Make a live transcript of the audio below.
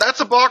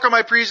bulk of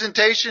my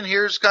presentation.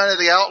 Here's kind of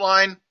the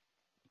outline.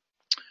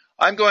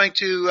 I'm going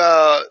to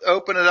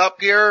open it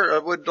up here. I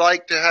would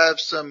like to have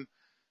some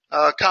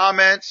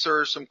comments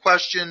or some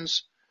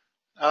questions.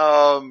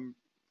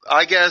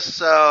 I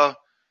guess I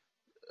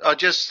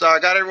just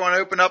got everyone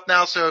open up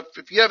now. So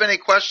if you have any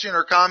question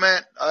or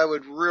comment, I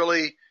would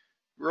really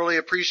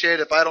appreciate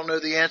it. If I don't know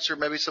the answer,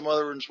 maybe some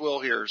other ones will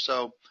here.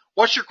 So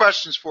what's your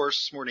questions for us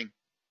this morning?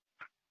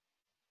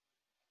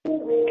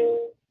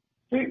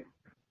 Steve,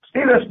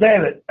 this is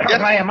David.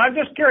 Yes. I'm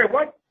just curious,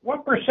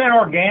 what percent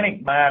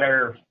organic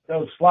matter,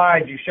 those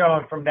slides you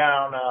showing from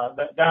down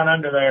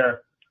under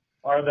there,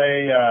 are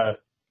they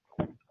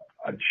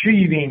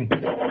achieving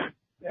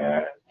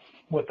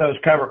with those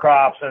cover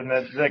crops? And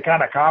they're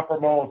kind of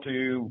comparable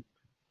to,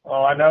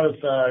 well, I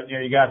noticed,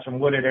 you got some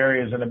wooded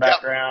areas in the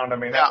background. I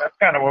mean, that's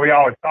kind of what we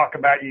always talk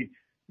about. You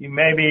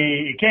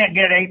can't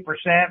get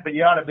 8%, but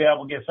you ought to be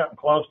able to get something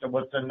close to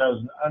what's in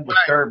those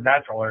undisturbed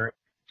natural areas.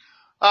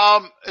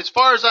 As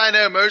far as I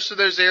know, most of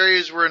those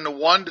areas were in the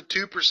 1%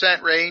 to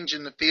 2% range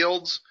in the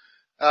fields.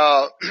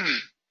 Yeah,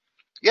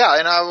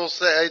 and I will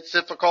say it's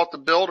difficult to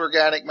build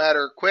organic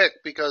matter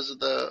quick because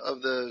of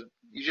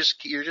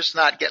you're just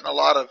not getting a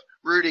lot of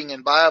rooting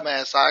and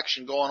biomass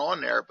action going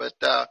on there. But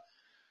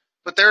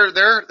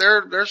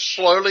they're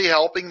slowly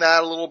helping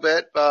that a little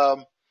bit.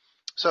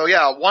 So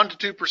yeah, 1%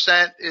 to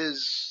 2%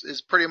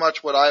 is pretty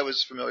much what I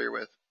was familiar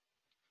with.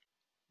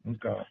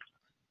 Okay.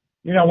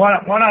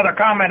 One other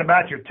comment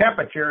about your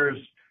temperatures,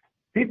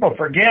 people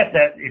forget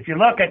that if you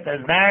look at the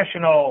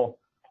national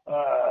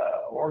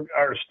or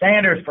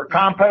standards for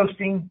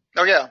composting.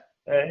 Oh yeah.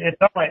 It's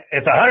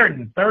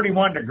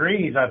 131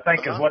 degrees, I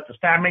think, is what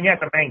I mean, you have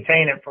to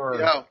maintain it for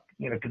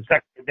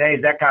consecutive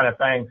days, that kind of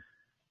thing.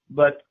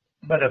 But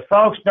if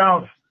folks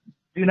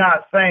do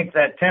not think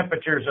that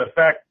temperatures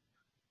affect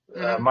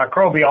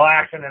microbial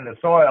action in the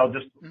soil,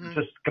 just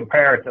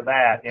compare it to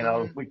that.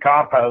 We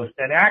compost,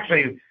 and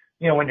actually,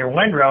 when you're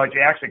windrows,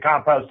 you actually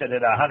compost it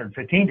at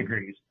 115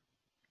 degrees.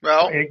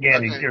 Well,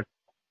 again, okay.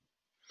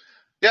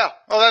 Yeah.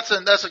 Well, that's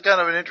a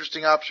kind of an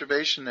interesting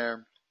observation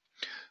there.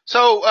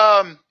 So,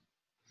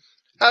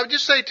 I would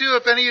just say too,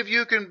 if any of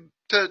you can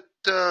to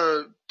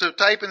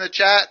type in the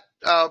chat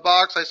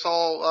box. I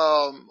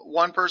saw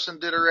one person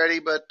did already,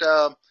 but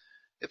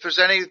if there's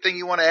anything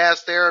you want to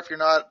ask there, if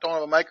don't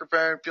have a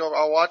microphone,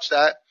 I'll watch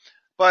that.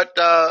 But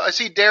I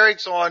see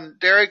Derek's on.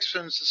 Derek's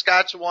from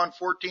Saskatchewan,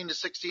 14 to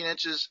 16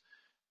 inches.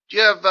 Do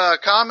you have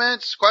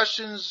comments,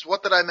 questions?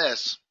 What did I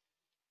miss?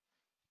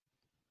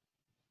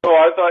 Oh,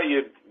 I thought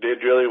you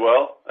did really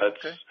well.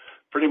 That's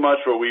pretty much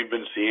what we've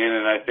been seeing,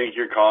 and I think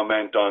your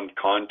comment on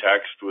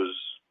context was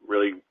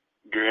really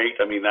great.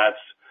 I mean,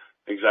 that's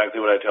exactly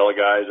what I tell the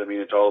guys. I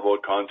mean, it's all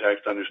about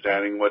context,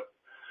 understanding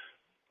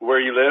where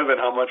you live and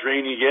how much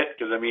rain you get,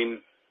 because, I mean,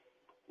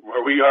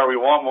 where we are, we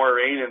want more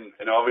rain,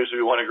 and obviously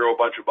we want to grow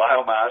a bunch of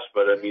biomass,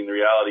 but, I mean, the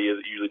reality is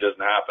it usually doesn't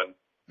happen.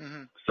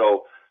 Mm-hmm.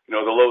 So, the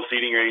low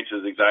seeding rates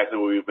is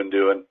exactly what we've been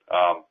doing.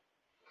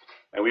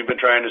 And we've been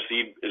trying to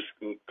seed as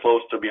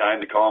close to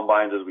behind the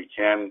combines as we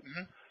can.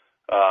 Mm-hmm.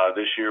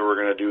 This year we're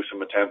going to do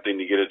some attempting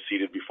to get it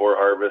seeded before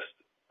harvest.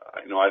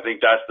 I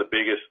think that's the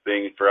biggest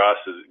thing for us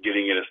is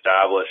getting it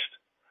established,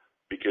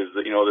 because,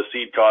 the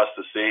seed costs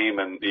the same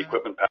and the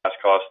equipment pass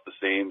costs the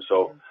same.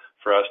 So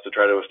for us to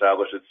try to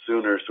establish it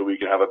sooner so we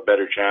can have a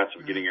better chance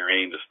of getting a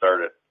rain to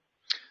start it.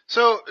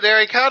 So,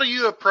 Derek, how do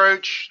you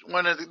approach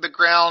when the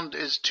ground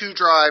is too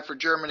dry for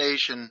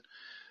germination?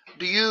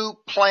 Do you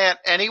plant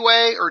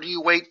anyway, or do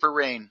you wait for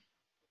rain?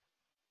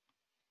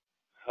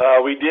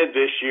 We did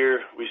this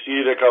year. We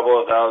seeded a couple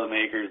of 1,000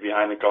 acres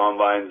behind the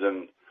combines,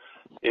 and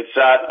it's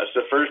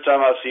the first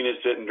time I've seen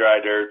it sit in dry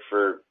dirt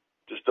for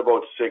just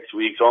about 6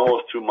 weeks,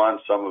 almost 2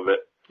 months, some of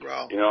it.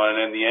 Wow. And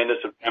in the end of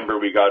September,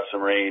 we got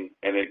some rain,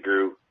 and it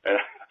grew.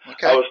 And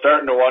okay. I was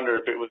starting to wonder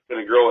if it was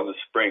going to grow in the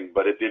spring,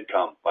 but it did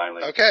come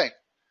finally. Okay.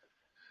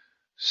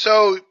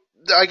 So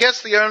I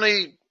guess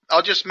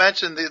I'll just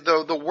mention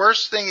the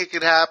worst thing that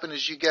could happen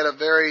is you get a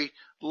very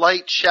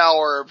light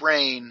shower of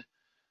rain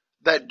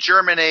that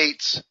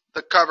germinates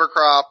the cover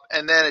crop,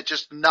 and then it's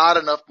just not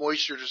enough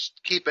moisture to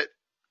keep it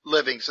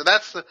living. So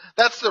that's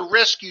the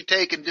risk you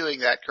take in doing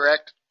that,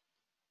 correct?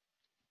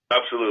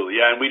 Absolutely,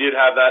 yeah. And we did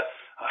have that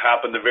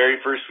happen. The very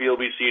first field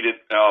we seeded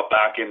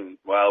back in,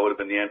 it would have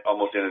been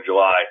almost the end of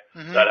July.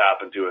 Mm-hmm. That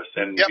happened to us,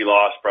 and we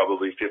lost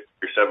probably 50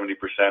 or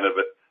 70% of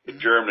it. It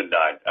germed and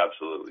died.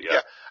 Absolutely, yeah.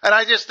 And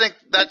I just think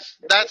that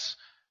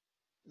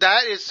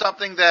is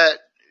something that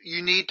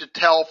you need to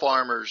tell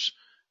farmers.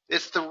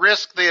 It's the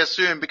risk they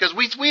assume, because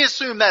we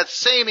assume that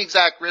same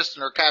exact risk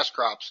in our cash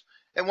crops.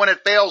 And when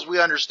it fails, we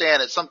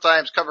understand it.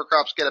 Sometimes cover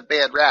crops get a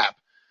bad rap.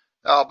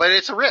 But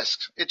it's a risk.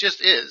 It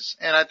just is.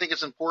 And I think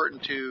it's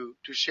important to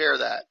share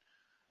that.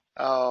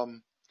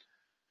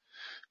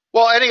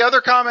 Well, any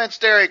other comments,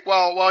 Derek,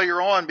 while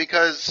you're on,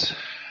 because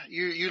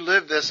you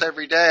live this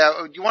every day.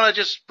 Do you want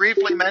to just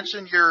briefly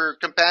mention your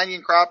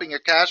companion cropping, your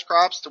cash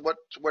crops, to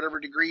whatever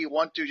degree you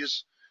want to,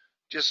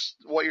 just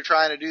what you're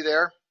trying to do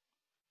there?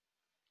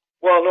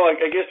 Well, no,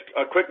 I guess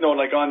a quick note,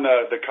 like on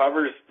the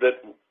covers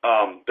that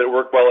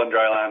work well in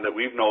dry land that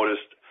we've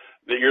noticed,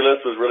 that your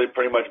list was really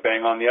pretty much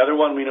bang on. The other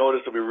one we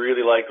noticed that we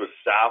really liked was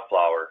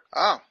safflower.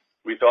 Oh.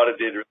 We thought it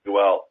did really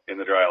well in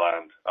the dry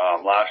land.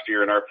 Last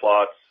year in our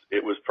plots,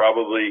 it was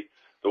probably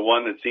the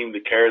one that seemed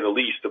to care the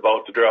least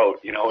about the drought.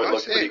 You know, it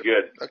looked pretty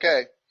good.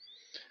 Okay.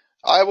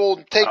 I will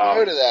take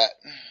note of that.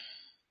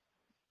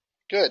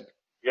 Good.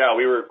 Yeah,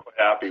 we were quite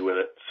happy with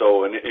it.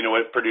 So, and you know,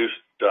 it produced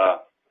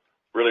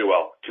really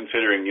well,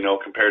 considering, you know,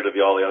 compared to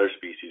all the other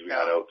species we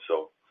had out.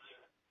 So,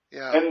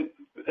 yeah. And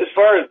as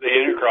far as the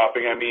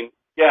intercropping, I mean,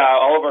 yeah,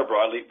 all of our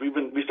broadleaf,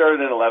 we started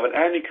in 11.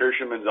 Andy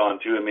Kirschman's on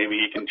too, and maybe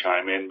he can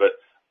chime in. But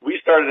we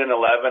started in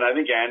 11. I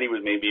think Andy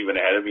was maybe even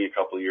ahead of me a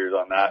couple of years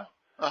on that.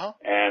 Uh-huh.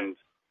 And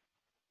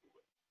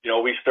you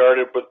know, we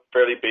started with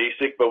fairly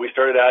basic, but we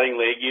started adding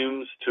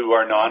legumes to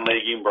our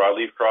non-legume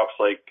broadleaf crops.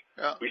 Like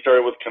we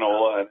started with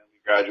canola and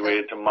we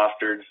graduated to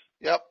mustards.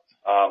 Yep.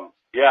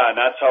 Yeah, and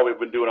that's how we've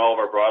been doing all of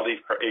our broadleaf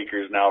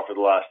acres now for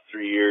the last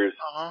 3 years.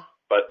 Uh-huh.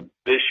 But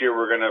this year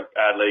we're going to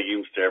add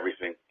legumes to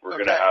everything. We're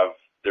going to have,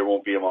 there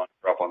won't be a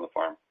monocrop on the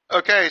farm.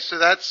 Okay, so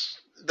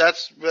that's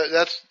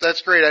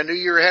great. I knew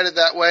you were headed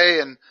that way,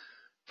 and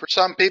for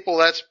some people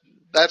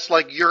that's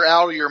like you're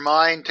out of your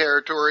mind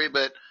territory,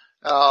 but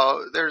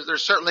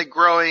there's certainly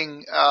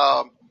growing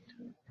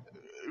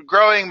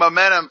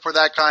momentum for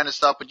that kind of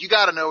stuff, but you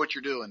got to know what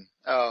you're doing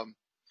to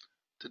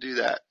do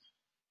that.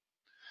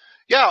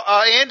 Yeah,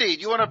 Andy,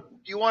 do you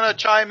want to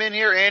chime in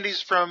here?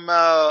 Andy's from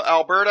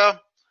Alberta.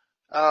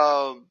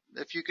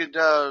 If you could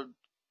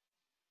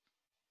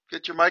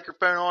get your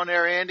microphone on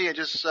there, Andy, and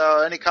just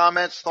any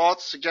comments,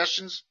 thoughts,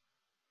 suggestions.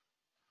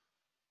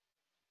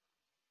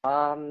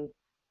 Well,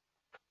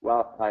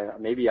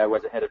 maybe I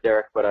was ahead of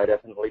Derek, but I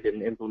definitely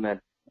didn't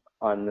implement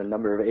on the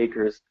number of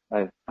acres.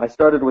 I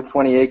started with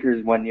 20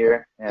 acres one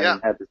year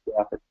and had to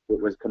swap it.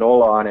 It was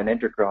canola on an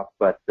intercrop,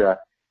 but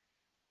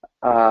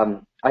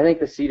I think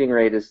the seeding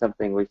rate is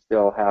something we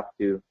still have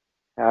to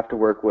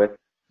work with.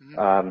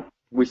 Mm-hmm.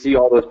 We see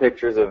all those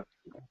pictures of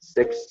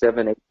 6,000,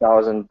 7,000,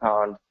 8,000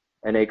 pound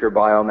an acre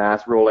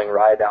biomass rolling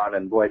rye down,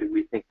 and boy, do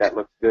we think that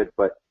looks good.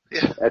 But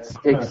that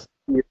takes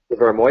years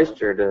of our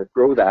moisture to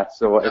grow that,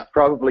 so it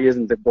probably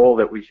isn't the goal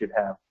that we should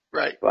have.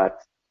 Right.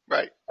 But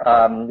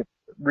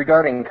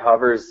regarding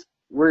covers,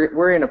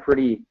 we're in a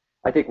pretty.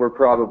 I think we're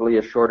probably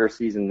a shorter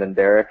season than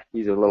Derek.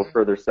 He's a little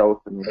further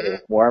south and a little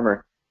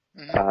warmer.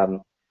 Mm-hmm.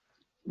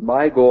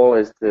 My goal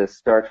is to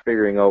start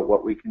figuring out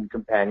what we can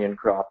companion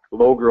crop,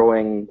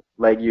 low-growing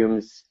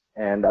legumes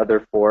and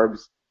other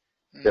forbs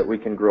that we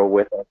can grow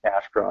with our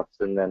cash crops,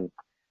 and then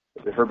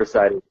the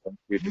herbicide is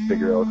something to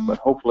figure out. But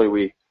hopefully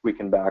we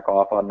can back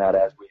off on that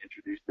as we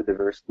introduce the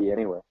diversity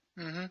anyway.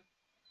 Mm-hmm.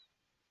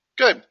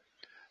 Good.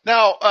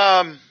 Now,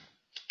 I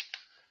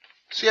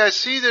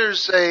see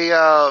there's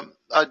a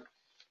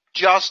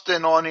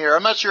Justin on here.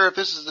 I'm not sure if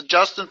this is the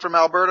Justin from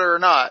Alberta or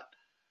not.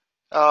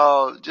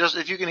 Just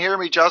if you can hear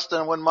me, Justin,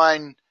 I wouldn't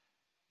mind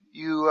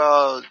you.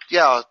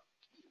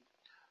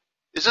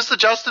 Is this the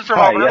Justin from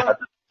Alberta?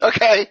 Yeah.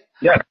 Okay.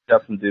 Yeah,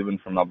 Justin Dubin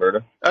from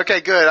Alberta.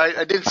 Okay, good.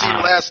 I didn't see the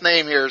last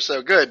name here,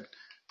 so good.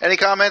 Any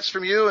comments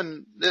from you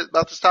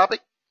about this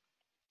topic?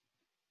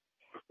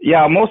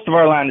 Yeah, most of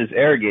our land is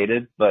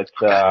irrigated, but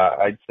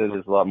I'd say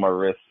there's a lot more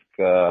risk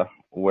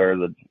where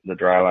the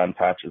dry land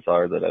patches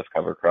are that have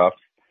cover crops.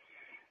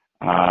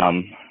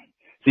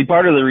 See,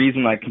 part of the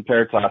reason I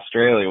compare to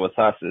Australia with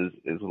us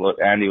is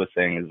what Andy was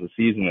saying, is the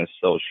season is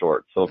so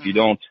short. So if you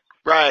don't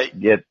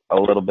get a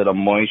little bit of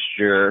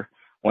moisture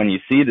when you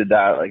seeded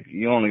that, like,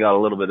 you only got a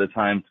little bit of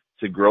time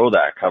to grow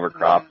that cover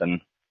crop,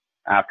 and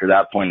after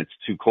that point it's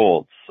too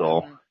cold.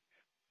 So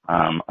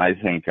I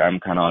think I'm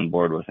kind of on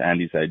board with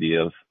Andy's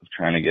idea of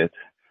trying to get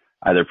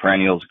either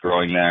perennials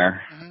growing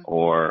there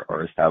or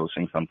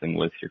establishing something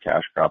with your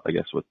cash crop, I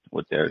guess,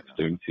 what Derek's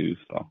doing too.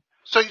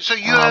 So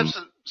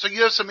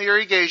you have some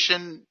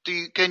irrigation.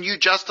 Can you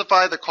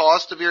justify the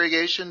cost of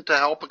irrigation to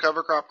help a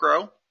cover crop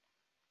grow?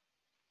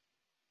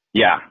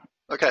 Yeah.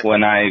 Okay.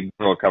 When I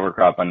grow a cover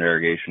crop under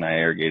irrigation, I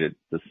irrigate it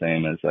the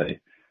same as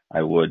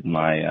I would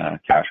my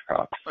cash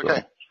crops. Okay.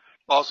 So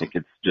awesome. I think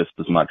it's just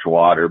as much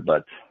water,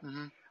 but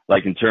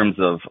like in terms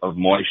of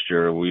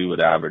moisture, we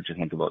would average, I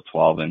think, about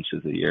 12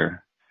 inches a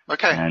year.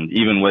 Okay. And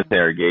even with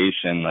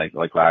irrigation, like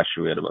last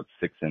year, we had about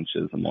 6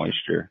 inches of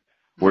moisture.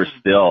 We're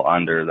still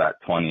under that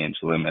 20-inch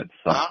limit.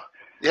 So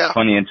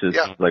 20 inches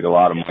is like a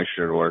lot of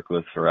moisture to work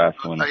with for us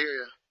when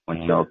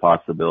you know the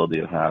possibility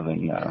of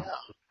having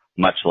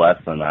much less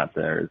than that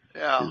there is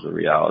a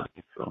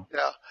reality. So.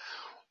 Yeah.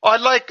 Well,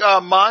 I'd like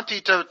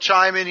Monty to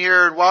chime in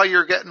here. And while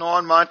you're getting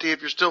on, Monty,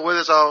 if you're still with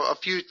us, a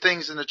few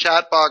things in the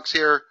chat box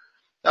here.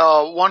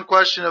 One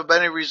question of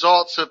any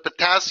results of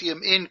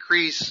potassium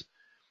increase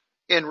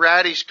in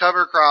radish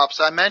cover crops.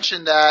 I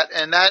mentioned that,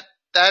 and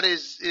that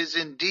is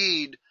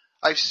indeed,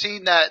 I've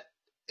seen that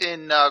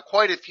in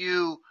quite a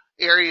few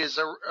areas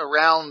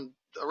around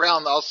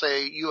I'll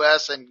say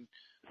U.S. and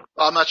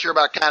I'm not sure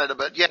about Canada,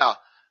 but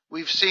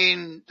we've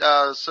seen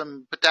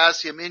some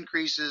potassium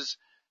increases,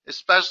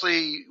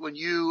 especially when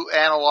you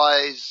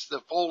analyze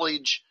the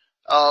foliage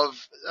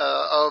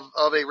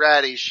of a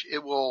radish,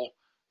 it will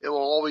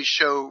always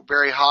show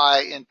very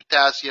high in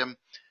potassium.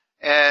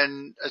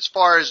 And as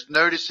far as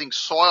noticing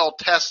soil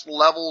test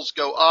levels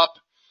go up,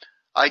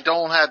 I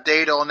don't have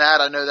data on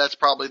that. I know that's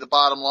probably the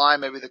bottom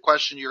line, maybe the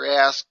question you're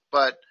asked,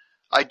 but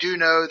I do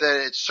know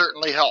that it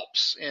certainly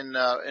helps in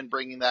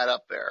bringing that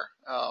up there.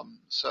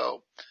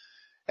 So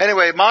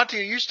anyway, Monty,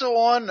 are you still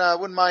on? I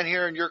wouldn't mind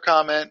hearing your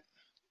comment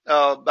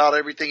about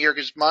everything here,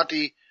 because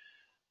Monty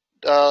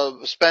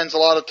spends a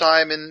lot of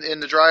time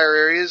in the drier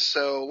areas.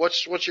 So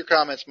what's your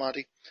comments,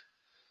 Monty?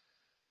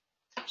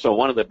 So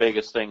one of the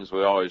biggest things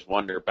we always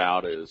wonder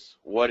about is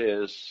what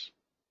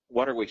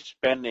are we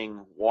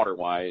spending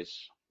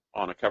water-wise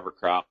on a cover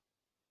crop,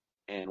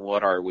 and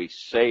what are we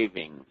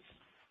saving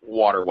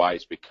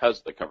water-wise because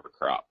of the cover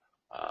crop?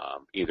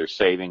 Either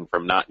saving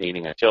from not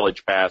needing a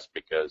tillage pass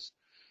because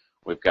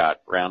we've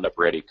got Roundup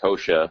Ready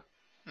kochia,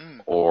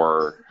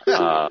 or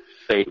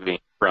saving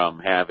from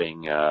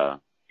having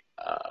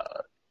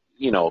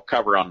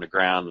cover on the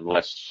ground and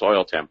less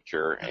soil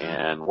temperature.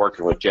 And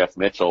working with Jeff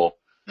Mitchell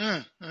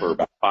for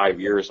about 5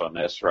 years on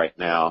this right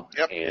now.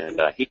 Yep.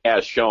 And he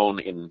has shown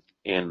in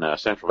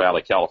Central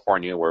Valley,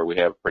 California, where we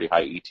have pretty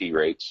high ET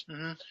rates,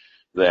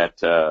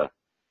 that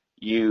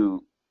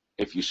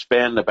if you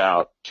spend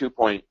about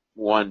 2.1,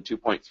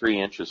 2.3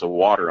 inches of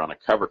water on a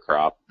cover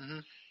crop,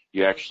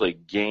 you actually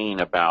gain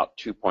about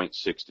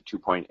 2.6 to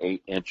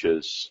 2.8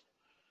 inches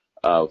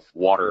of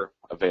water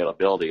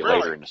availability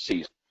later in the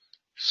season.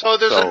 So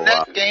there's a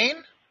net gain?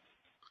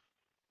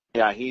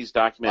 Yeah, he's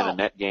documented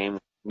net gain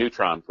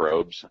neutron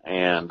probes,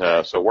 and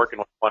so working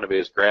with one of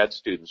his grad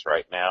students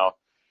right now,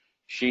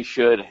 she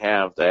should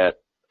have that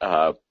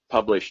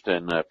published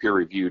in a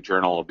peer-reviewed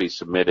journal. Will be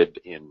submitted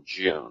in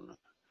June.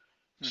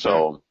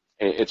 So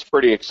it's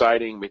pretty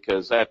exciting,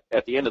 because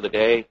at the end of the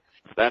day,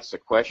 that's the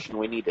question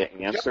we need to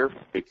answer,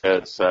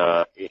 because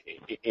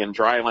in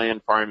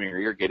dryland farming or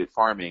irrigated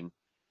farming,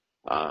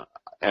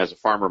 as a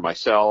farmer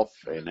myself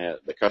and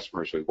the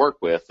customers we work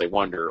with, they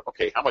wonder,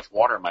 okay, how much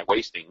water am I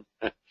wasting?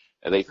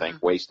 And they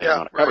think wasting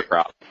on a cover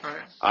crop.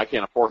 Right. I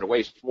can't afford to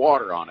waste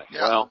water on it.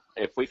 Yeah. Well,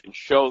 if we can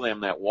show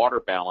them that water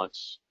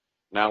balance,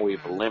 now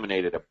we've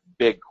eliminated a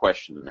big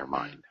question in their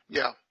mind.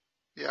 Yeah.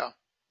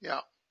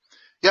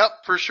 Yep,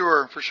 for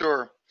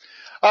sure.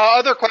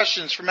 Other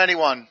questions from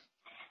anyone?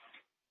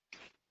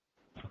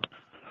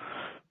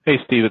 Hey,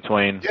 Steve, it's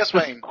Wayne. Yes,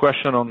 Wayne.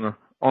 Question on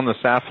the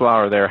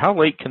safflower there. How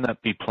late can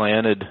that be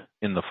planted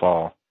in the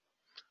fall?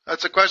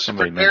 That's a question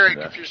for Derek,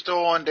 if you're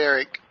still on,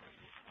 Derek.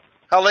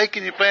 How late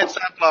can you plant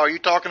safflower? Are you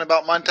talking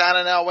about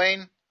Montana now,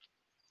 Wayne?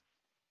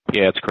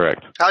 Yeah, that's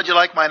correct. How'd you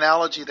like my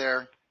analogy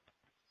there?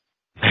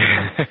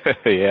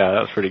 Yeah,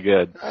 that was pretty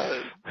good.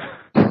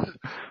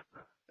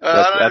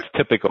 That's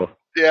typical.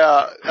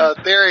 Yeah,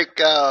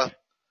 Derek, I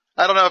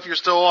don't know if you're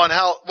still on.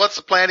 What's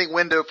the planting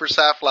window for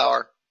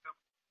safflower?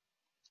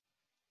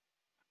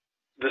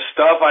 The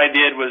stuff I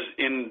did was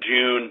in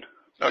June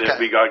that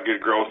we got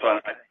good growth on.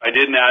 I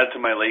didn't add it to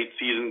my late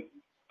season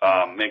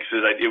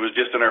mixes. It was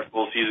just in our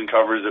full season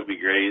covers that we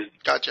grazed.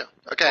 Gotcha.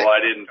 Okay. So I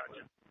didn't.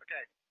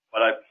 Okay.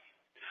 But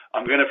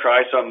I'm going to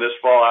try some this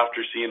fall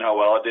after seeing how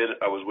well it did.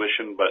 I was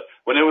wishing, but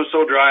when it was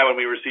so dry when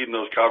we were seeding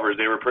those covers,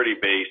 they were pretty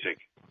basic.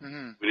 We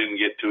didn't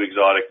get too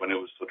exotic when it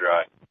was so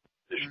dry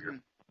this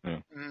year.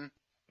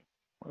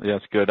 Yeah,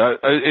 that's good.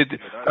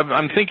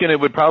 I'm thinking it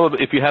would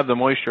probably, if you have the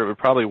moisture, it would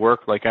probably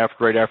work like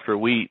right after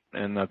wheat,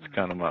 and that's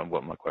kind of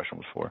what my question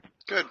was for.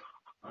 Good.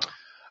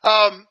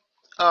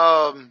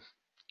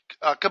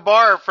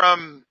 Kabar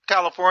from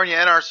California,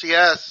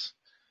 NRCS,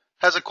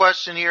 has a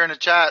question here in the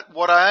chat.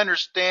 What I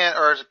understand,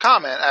 or as a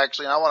comment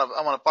actually, and I want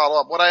to follow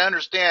up. What I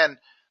understand,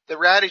 the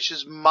radish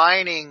is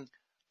mining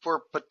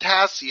for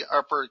potassium,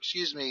 or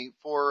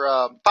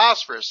for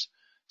phosphorus,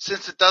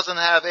 since it doesn't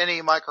have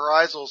any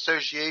mycorrhizal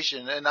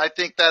association, and I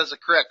think that is a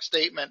correct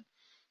statement.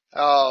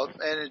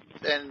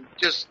 And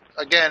just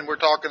again, we're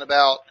talking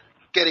about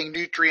getting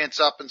nutrients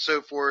up and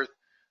so forth.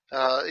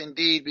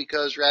 Indeed,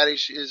 because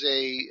radish is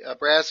a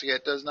brassica,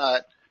 it does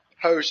not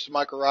host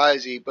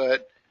mycorrhizae,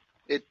 but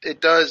it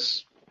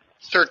does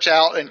search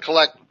out and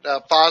collect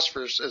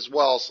phosphorus as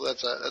well. So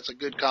that's a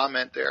good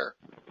comment there.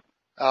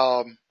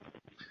 So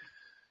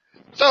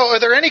are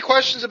there any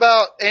questions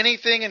about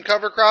anything in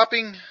cover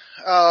cropping?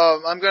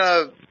 I'm going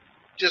to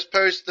just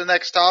post the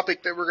next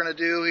topic that we're going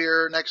to do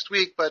here next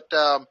week, but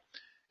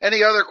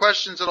any other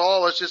questions at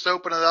all? Let's just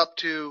open it up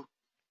to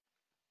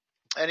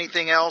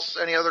anything else,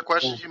 any other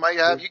questions you might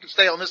have. You can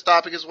stay on this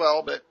topic as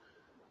well, but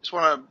just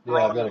want to...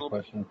 Yeah, I've got a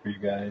question for you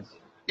guys.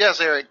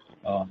 Yes, Eric.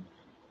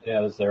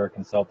 This is Eric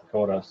in South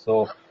Dakota.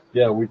 So,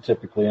 we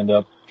typically end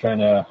up trying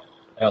to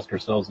ask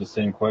ourselves the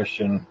same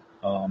question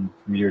from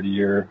year to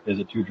year. Is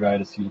it too dry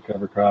to seed a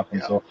cover crop?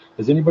 And so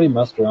has anybody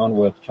messed around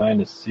with trying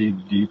to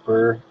seed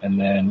deeper and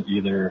then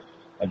either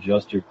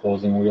adjust your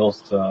closing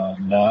wheels to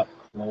not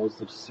close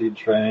the seed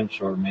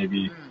trench, or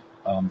maybe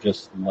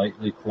just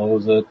lightly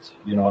close it,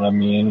 you know what I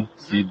mean?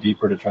 Seed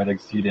deeper to try to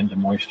seed into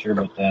moisture,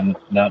 but then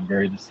not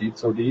bury the seed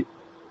so deep?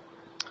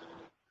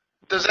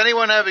 Does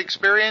anyone have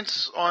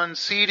experience on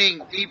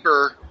seeding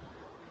deeper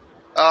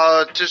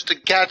just to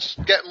get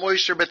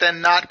moisture, but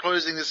then not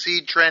closing the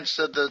seed trench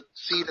so the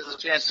seed has a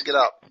chance to get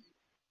up?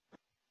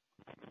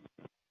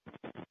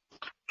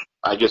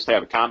 I just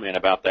have a comment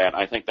about that.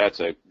 I think that's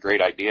a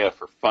great idea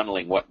for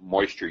funneling what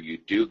moisture you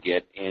do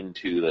get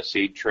into the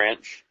seed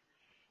trench.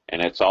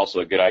 And it's also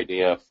a good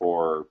idea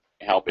for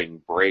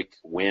helping break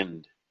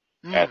wind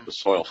at the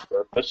soil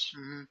surface.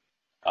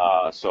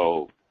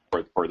 So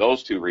for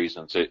those two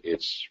reasons,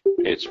 it's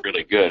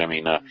really good. I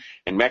mean,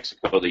 in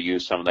Mexico, they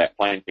use some of that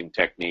planting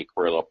technique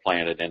where they'll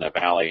plant it in a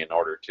valley in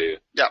order to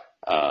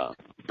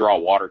draw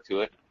water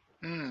to it.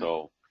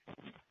 So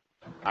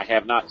I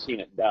have not seen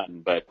it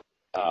done, but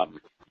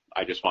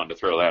I just wanted to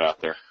throw that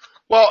out there.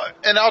 Well,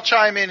 and I'll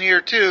chime in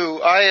here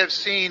too. I have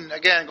seen,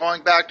 again,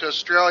 going back to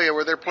Australia,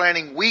 where they're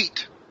planting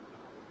wheat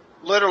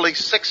literally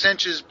 6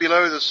 inches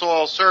below the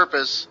soil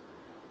surface,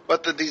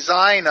 but the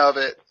design of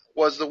it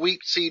was the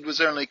wheat seed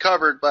was only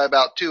covered by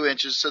about 2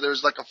 inches, so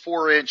there's like a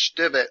 4-inch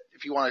divot,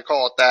 if you want to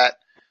call it that.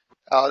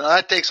 Now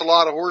that takes a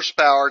lot of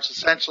horsepower. It's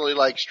essentially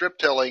like strip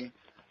tilling,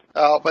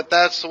 but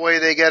that's the way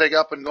they get it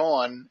up and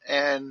going.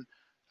 And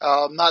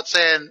I'm not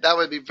saying that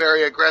would be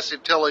very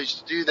aggressive tillage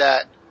to do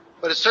that,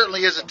 but it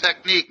certainly is a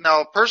technique.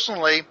 Now,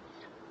 personally,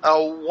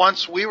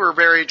 once we were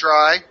very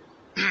dry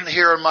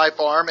here on my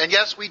farm, and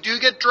yes, we do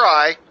get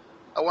dry.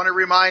 I want to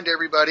remind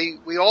everybody,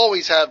 we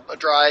always have a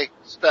dry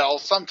spell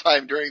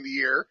sometime during the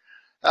year,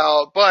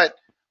 but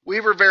we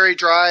were very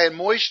dry, and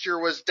moisture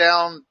was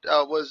down,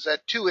 was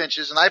at 2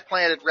 inches, and I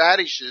planted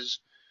radishes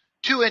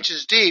 2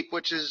 inches deep,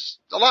 which is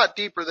a lot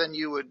deeper than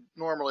you would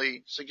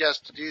normally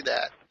suggest to do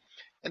that.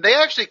 And they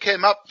actually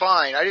came up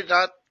fine. I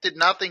did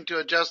nothing to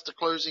adjust the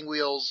closing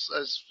wheels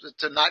as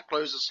to not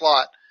close the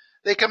slot.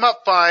 They come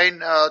up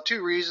fine.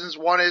 2 reasons.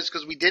 One is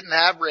because we didn't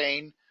have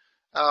rain,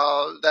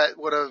 that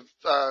would have,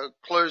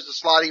 closed the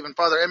slot even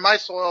further. And my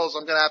soils,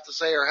 I'm going to have to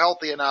say, are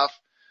healthy enough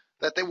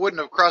that they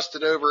wouldn't have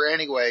crusted over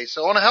anyway.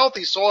 So on a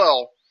healthy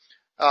soil,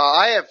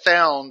 I have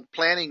found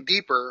planting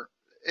deeper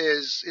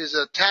is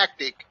a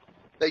tactic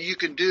that you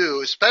can do,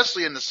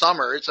 especially in the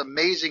summer. It's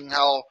amazing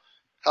how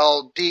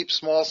deep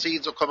small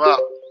seeds will come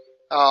up.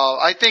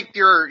 I think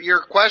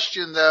your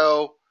question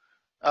though,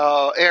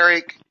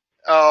 Eric,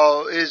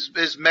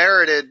 is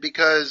merited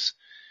because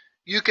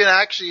you can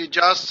actually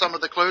adjust some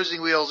of the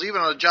closing wheels,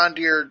 even on a John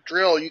Deere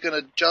drill. You can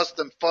adjust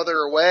them further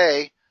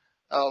away,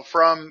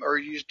 or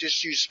you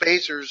just use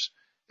spacers.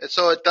 And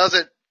so it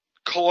doesn't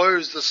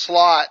close the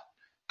slot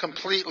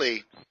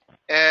completely.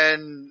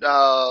 And,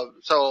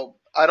 so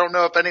I don't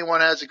know if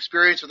anyone has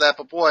experience with that,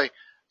 but boy,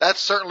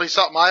 that's certainly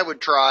something I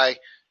would try.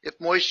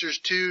 If moisture's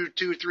 2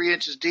 or 3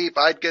 inches deep,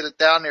 I'd get it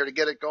down there to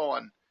get it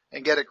going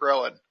and get it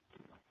growing.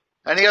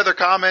 Any other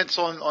comments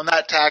on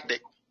that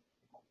tactic?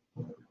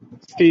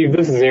 Steve,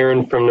 this is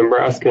Aaron from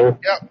Nebraska.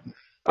 Yep.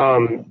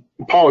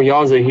 Paul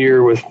Yaza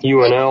here with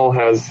UNL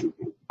has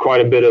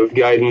quite a bit of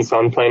guidance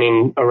on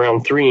planting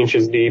around 3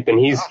 inches deep, and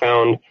he's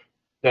found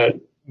that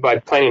by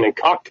planting a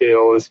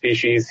cocktail of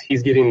species,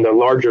 he's getting the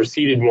larger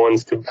seeded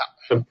ones to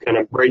kind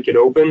of break it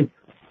open,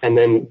 and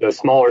then the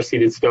smaller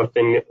seeded stuff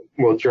then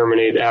will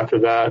germinate after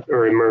that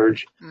or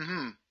emerge.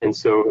 And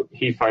so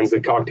he finds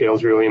the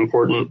cocktails really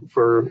important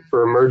for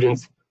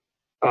emergence.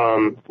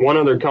 One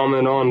other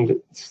comment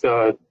on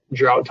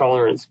drought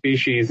tolerant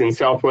species in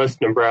southwest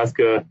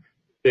Nebraska,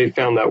 they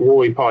found that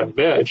woolly pod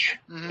vetch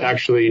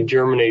actually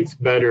germinates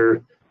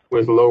better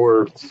with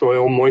lower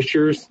soil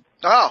moistures.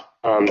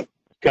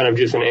 Kind of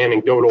just an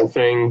anecdotal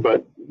thing,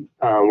 but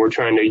we're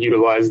trying to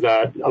utilize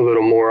that a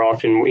little more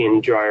often in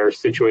drier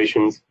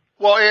situations.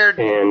 Well, Aaron,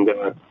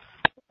 and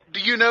do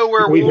you know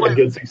where we've had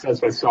good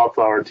success with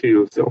softflower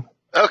too? So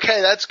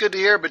okay, that's good to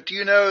hear. But do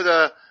you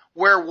know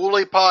where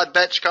woolly pod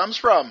vetch comes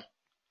from?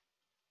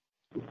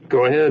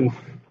 Go ahead.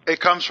 It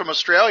comes from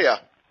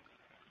Australia.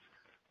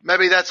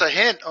 Maybe that's a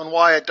hint on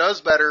why it does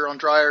better on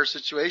drier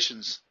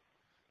situations.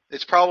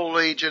 It's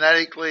probably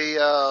genetically,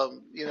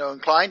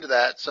 inclined to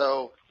that.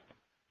 So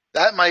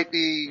that might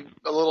be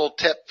a little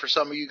tip for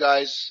some of you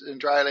guys in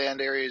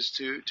dryland areas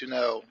to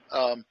know.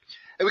 And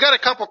we got a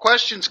couple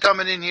questions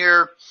coming in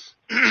here.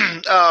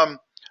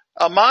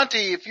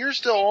 Monty, if you're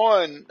still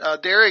on,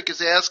 Derek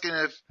is asking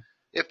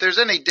if there's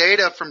any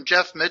data from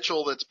Jeff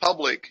Mitchell that's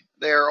public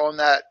there on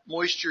that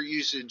moisture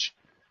usage.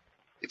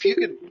 If you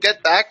could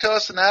get back to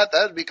us on that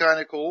would be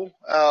kind of cool.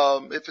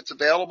 If it's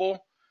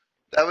available,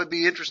 that would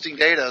be interesting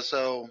data.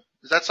 So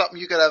is that something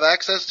you could have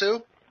access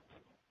to?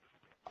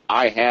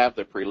 I have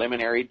the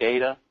preliminary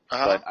data,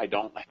 but I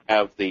don't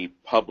have the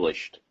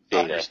published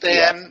data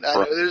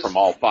from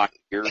all 5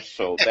 years.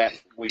 So that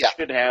we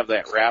should have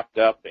that wrapped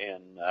up in,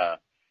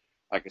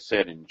 like I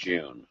said, in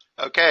June.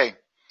 Okay.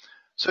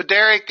 So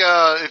Derek,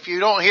 if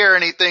you don't hear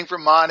anything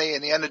from Monty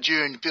in the end of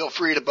June, feel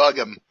free to bug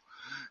him.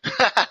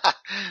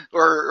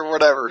 or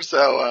whatever.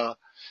 So,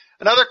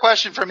 another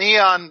question from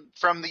Eon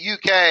from the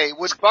UK.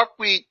 Would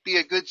buckwheat be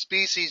a good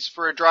species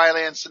for a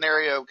dryland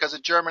scenario because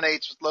it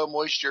germinates with low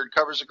moisture and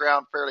covers the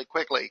ground fairly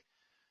quickly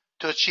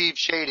to achieve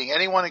shading?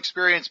 Anyone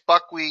experience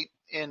buckwheat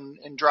in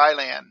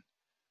dryland?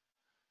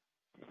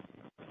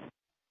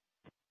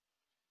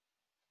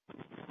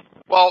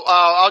 Well,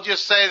 I'll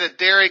just say that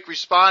Derek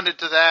responded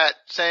to that,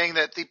 saying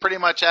that he pretty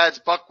much adds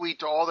buckwheat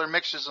to all their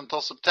mixes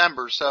until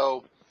September.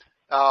 So,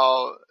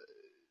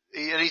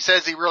 he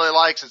says he really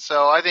likes it.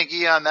 So I think,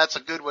 Ian, that's a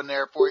good one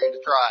there for you to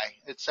try.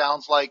 It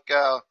sounds like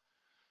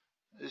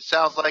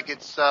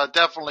it's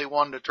definitely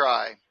one to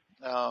try.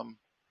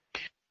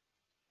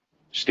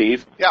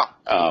 Steve? Yeah.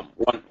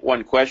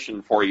 One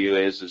question for you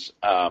is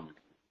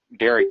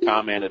Derek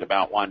commented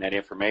about wanting that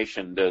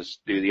information. Do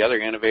the other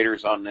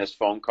innovators on this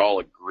phone call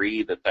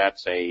agree that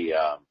that's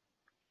a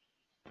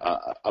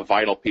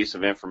vital piece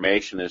of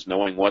information, is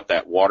knowing what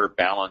that water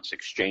balance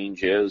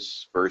exchange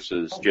is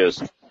versus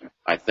just,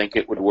 I think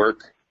it would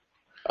work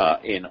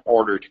in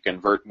order to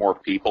convert more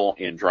people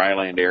in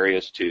dryland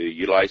areas to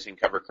utilizing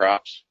cover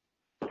crops?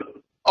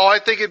 Oh, I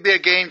think it'd be a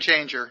game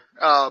changer.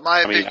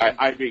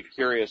 I'd be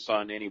curious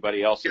on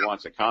anybody else who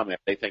wants to comment.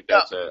 They think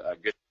that's a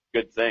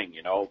good thing,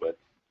 but.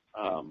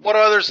 What do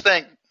others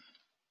think?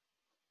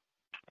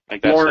 I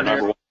think that's Lauren, the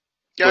number one.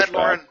 Go ahead,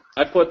 Lauren.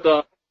 I put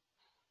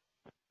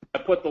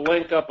the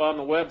link up on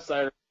the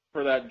website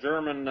for that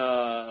German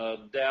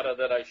data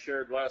that I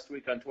shared last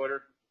week on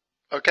Twitter.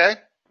 Okay.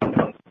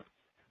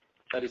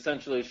 That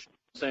essentially is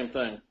the same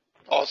thing.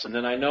 Awesome.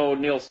 And then I know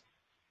Neil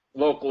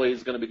locally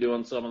is going to be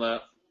doing some of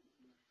that.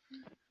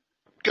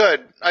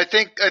 Good. I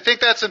think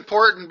that's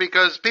important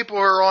because people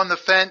who are on the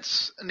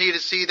fence need to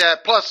see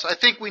that. Plus, I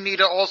think we need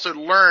to also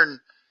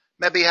learn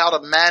maybe how to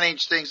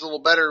manage things a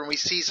little better when we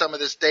see some of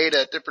this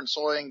data at different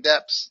soil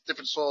depths,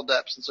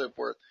 and so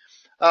forth.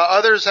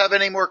 Others have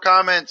any more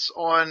comments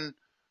on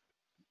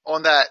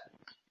that?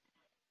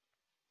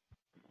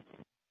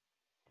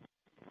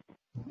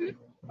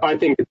 I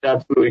think it's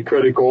absolutely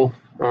critical.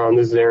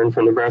 This is Aaron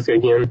from Nebraska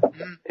again.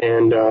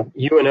 And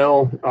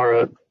UNL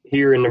are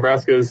here in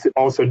Nebraska is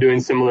also doing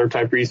similar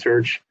type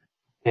research,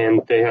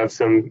 and they have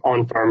some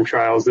on-farm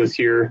trials this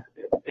year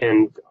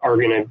and are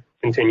going to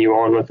continue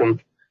on with them.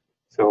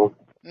 So,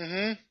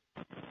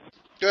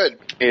 Good.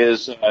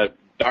 Is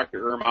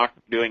Dr. Ermach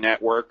doing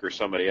that work or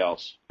somebody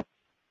else?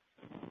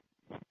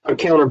 A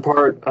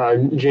counterpart,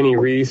 Jenny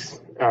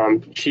Reese,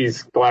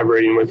 she's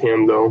collaborating with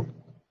him though.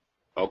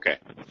 Okay.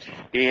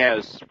 He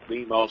has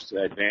the most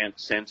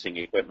advanced sensing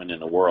equipment in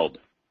the world.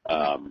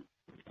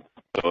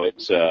 So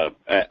it's I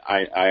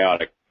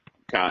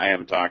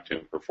haven't talked to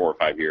him for 4 or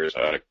 5 years.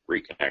 I ought to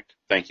reconnect.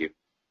 Thank you.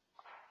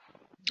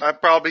 I'm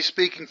probably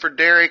speaking for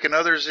Derek and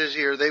others this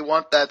year. They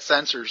want that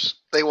sensors.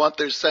 They want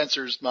their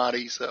sensors,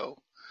 Marty. So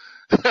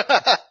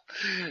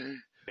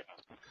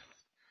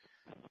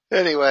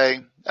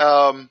anyway,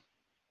 another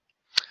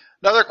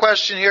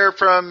question here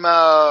from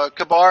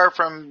Kabar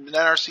from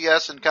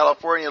NRCS in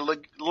California.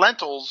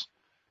 Lentils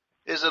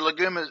is a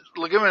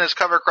leguminous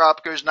cover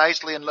crop, goes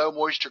nicely in low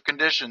moisture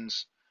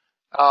conditions.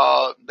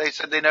 They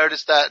said they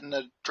noticed that in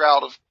the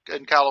drought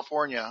in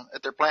California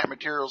at their plant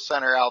materials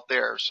center out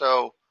there.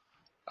 So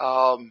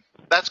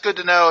that's good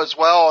to know as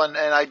well. And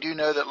I do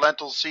know that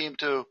lentils seem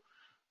to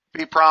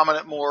be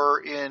prominent more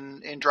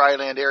in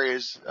dryland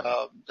areas.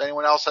 Does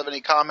anyone else have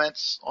any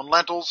comments on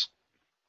lentils?